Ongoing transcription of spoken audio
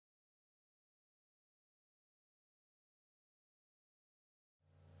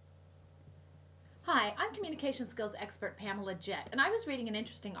Hi, I'm communication skills expert Pamela Jett, and I was reading an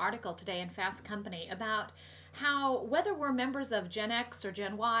interesting article today in Fast Company about how whether we're members of Gen X or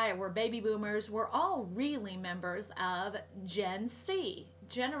Gen Y or we're baby boomers, we're all really members of Gen C,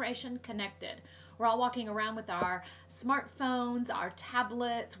 Generation Connected. We're all walking around with our smartphones, our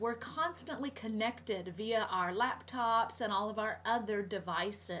tablets. We're constantly connected via our laptops and all of our other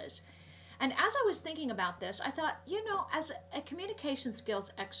devices. And as I was thinking about this, I thought, as a communication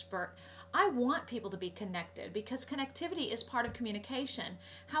skills expert, I want people to be connected because connectivity is part of communication.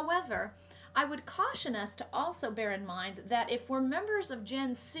 However, I would caution us to also bear in mind that if we're members of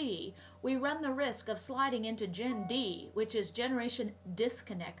Gen C, we run the risk of sliding into Gen D, which is generation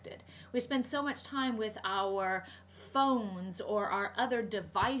disconnected. We spend so much time with our phones or our other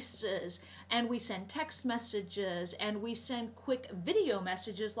devices, and we send text messages and we send quick video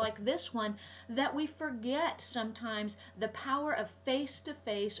messages like this one that we forget sometimes the power of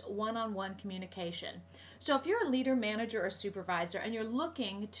face-to-face, one-on-one communication. So if you're a leader, manager, or supervisor and you're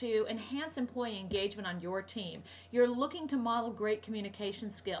looking to enhance employee engagement on your team, you're looking to model great communication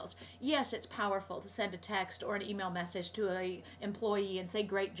skills, yes, it's powerful to send a text or an email message to an employee and say,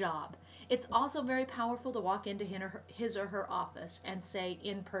 great job. It's also very powerful to walk into his or her office and say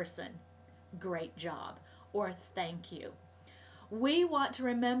in person, great job, or thank you. We want to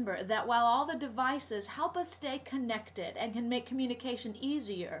remember that while all the devices help us stay connected and can make communication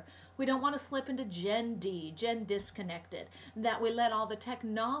easier, we don't want to slip into Gen D, Gen disconnected, that we let all the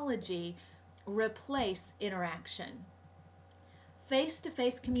technology replace interaction.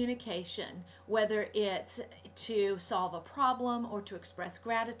 Face-to-face communication, whether it's to solve a problem or to express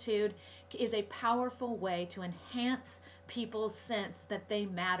gratitude, is a powerful way to enhance people's sense that they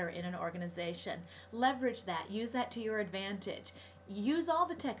matter in an organization. Leverage that. Use that to your advantage. Use all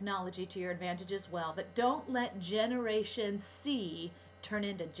the technology to your advantage as well, but don't let Generation C turn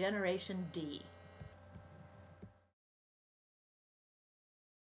into Generation D.